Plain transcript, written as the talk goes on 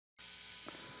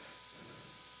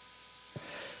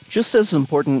Just as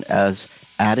important as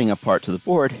adding a part to the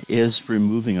board is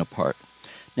removing a part.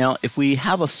 Now, if we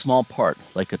have a small part,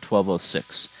 like a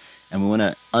 1206, and we want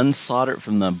to unsolder it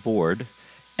from the board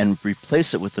and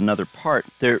replace it with another part,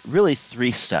 there are really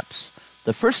three steps.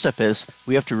 The first step is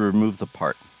we have to remove the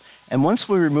part. And once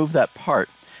we remove that part,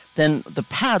 then the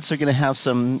pads are going to have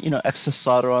some, excess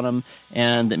solder on them,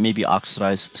 and it may be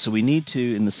oxidized. So we need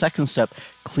to, in the second step,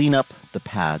 clean up the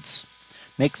pads.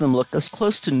 Make them look as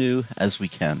close to new as we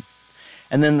can.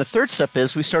 And then the third step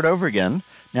is we start over again.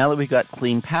 Now that we've got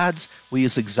clean pads, we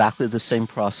use exactly the same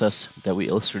process that we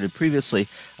illustrated previously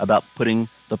about putting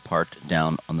the part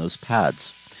down on those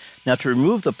pads. Now to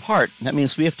remove the part, that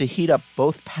means we have to heat up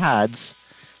both pads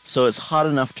so it's hot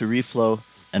enough to reflow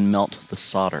and melt the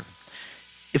solder.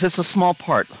 If it's a small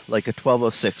part, like a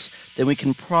 1206, then we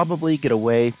can probably get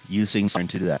away using soldering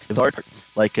to do that. If it's a large part,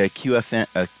 like a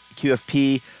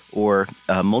QFP or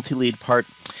a multi-lead part,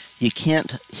 you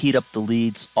can't heat up the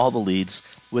leads, all the leads,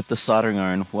 with the soldering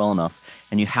iron well enough,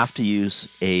 and you have to use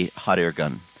a hot air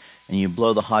gun. And you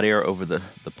blow the hot air over the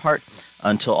part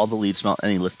until all the leads melt,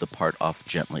 and you lift the part off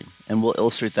gently. And we'll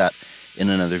illustrate that in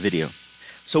another video.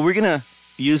 So we're going to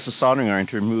use the soldering iron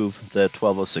to remove the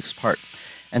 1206 part.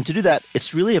 And to do that,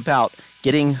 it's really about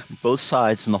getting both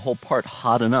sides and the whole part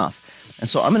hot enough. And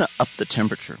so I'm going to up the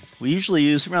temperature. We usually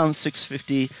use around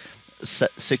 650,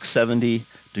 670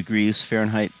 degrees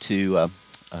Fahrenheit to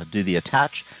do the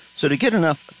attach. So to get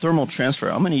enough thermal transfer,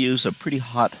 I'm going to use a pretty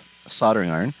hot soldering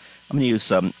iron. I'm going to use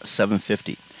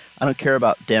 750. I don't care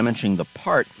about damaging the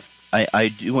part. I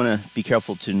do want to be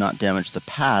careful to not damage the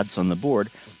pads on the board.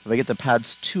 If I get the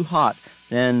pads too hot,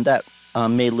 then that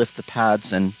may lift the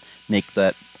pads and make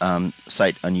that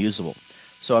site unusable.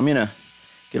 So I'm going to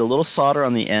get a little solder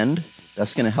on the end.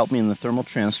 That's going to help me in the thermal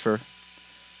transfer.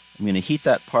 I'm going to heat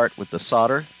that part with the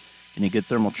solder, getting a good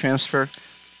thermal transfer,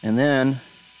 and then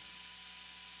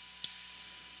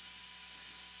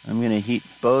I'm going to heat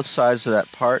both sides of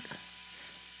that part,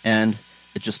 and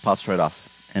it just pops right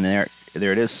off. And there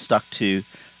it is, stuck to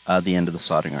the end of the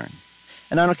soldering iron.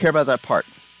 And I don't care about that part.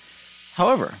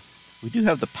 However, we do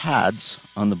have the pads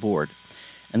on the board.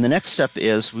 And the next step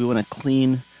is we want to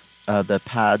clean the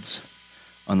pads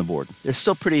on the board. There's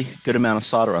still a pretty good amount of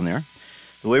solder on there.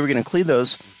 The way we're going to clean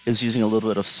those is using a little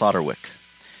bit of solder wick.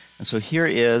 And so here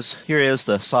is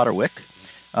the solder wick.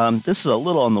 This is a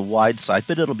little on the wide side,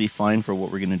 but it'll be fine for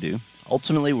what we're going to do.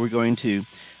 Ultimately, we're going to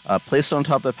place it on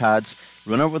top of the pads,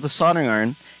 run over with the soldering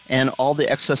iron, and all the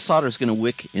excess solder is going to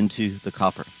wick into the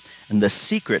copper. And the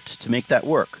secret to make that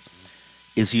work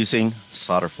is using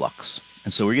solder flux.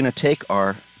 And so we're going to take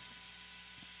our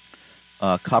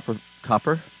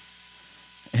copper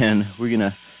and we're going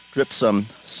to drip some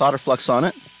solder flux on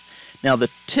it. Now the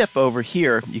tip over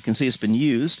here, you can see it's been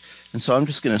used, and so I'm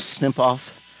just going to snip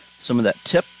off some of that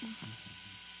tip.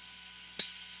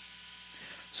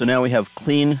 So now we have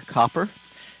clean copper,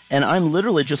 and I'm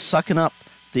literally just sucking up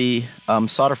the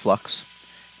solder flux,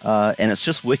 and it's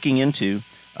just wicking into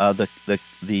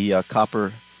the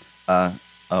copper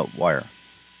wire.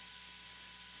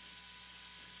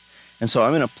 And so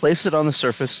I'm going to place it on the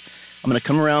surface. I'm going to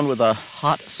come around with a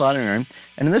hot soldering iron,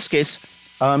 and in this case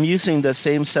I'm using the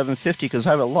same 750 because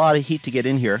I have a lot of heat to get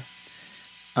in here.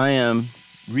 I am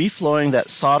reflowing that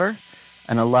solder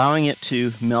and allowing it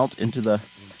to melt into the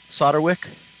solder wick,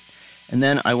 and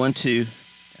then I want to,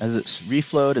 as it's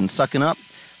reflowed and sucking up,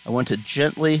 I want to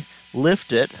gently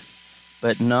lift it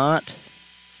but not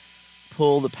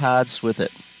pull the pads with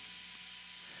it.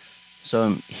 So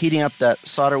I'm heating up that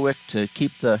solder wick to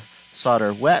keep the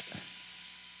solder wet,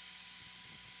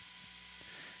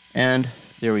 and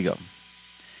there we go.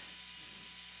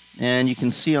 And you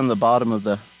can see on the bottom of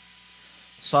the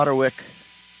solder wick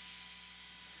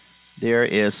there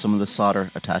is some of the solder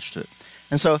attached to it.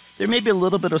 And so there may be a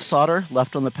little bit of solder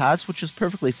left on the pads, which is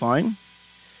perfectly fine. In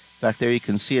fact, there you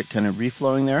can see it kind of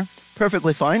reflowing there.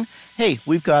 Perfectly fine. Hey,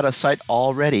 we've got a site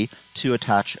all ready to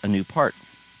attach a new part.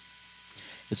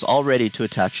 It's all ready to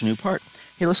attach a new part.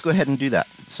 Hey, let's go ahead and do that.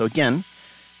 So again,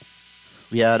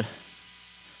 we add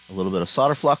a little bit of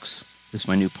solder flux. This is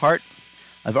my new part.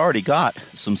 I've already got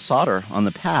some solder on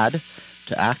the pad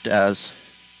to act as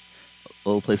a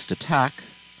little place to tack.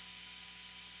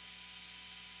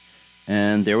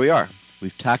 And there we are.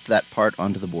 We've tacked that part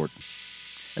onto the board.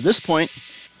 At this point,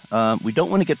 we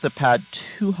don't want to get the pad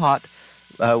too hot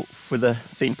for the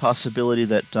faint possibility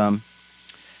that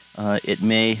it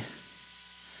may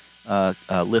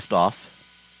lift off.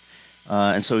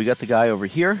 And so we got the guy over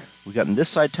here. We've gotten this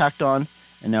side tacked on,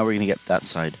 and now we're going to get that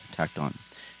side tacked on.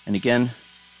 And again,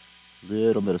 a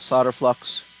little bit of solder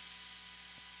flux.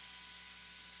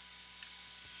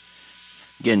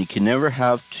 Again, you can never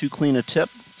have too clean a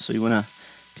tip, so you want to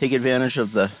take advantage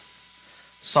of the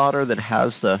solder that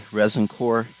has the resin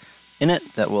core in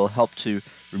it that will help to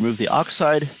remove the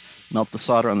oxide, melt the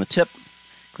solder on the tip,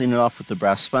 clean it off with the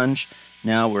brass sponge.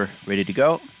 Now we're ready to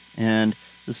go, and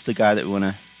this is the guy that we want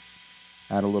to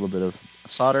add a little bit of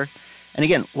solder. And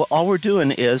again, all we're doing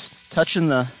is touching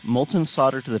the molten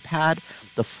solder to the pad.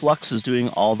 The flux is doing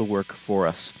all the work for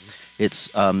us. It's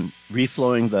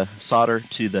reflowing the solder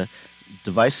to the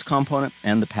device component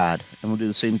and the pad. And we'll do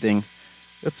the same thing.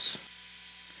 Oops.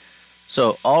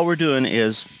 So all we're doing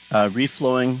is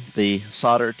reflowing the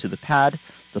solder to the pad.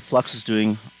 The flux is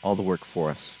doing all the work for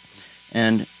us.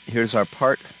 And here's our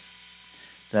part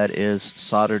that is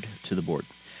soldered to the board.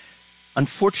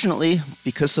 Unfortunately,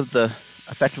 because of the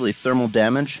effectively thermal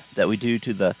damage that we do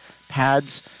to the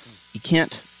pads, you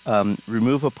can't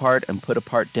remove a part and put a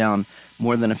part down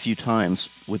more than a few times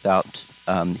without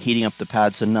heating up the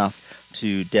pads enough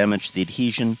to damage the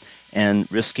adhesion and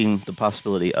risking the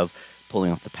possibility of pulling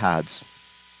off the pads.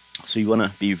 So you want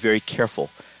to be very careful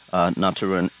not to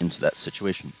run into that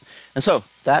situation. And so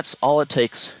that's all it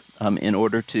takes in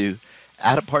order to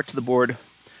add a part to the board,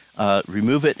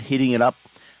 remove it, heating it up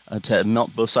to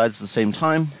melt both sides at the same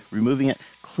time, removing it,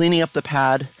 cleaning up the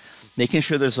pad, making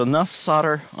sure there's enough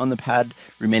solder on the pad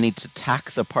remaining to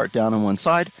tack the part down on one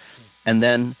side, and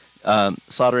then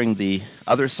soldering the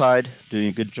other side, doing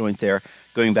a good joint there,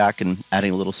 going back and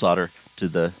adding a little solder to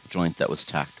the joint that was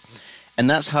tacked. And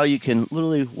that's how you can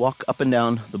literally walk up and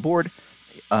down the board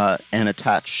and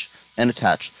attach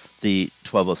the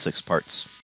 1206 parts.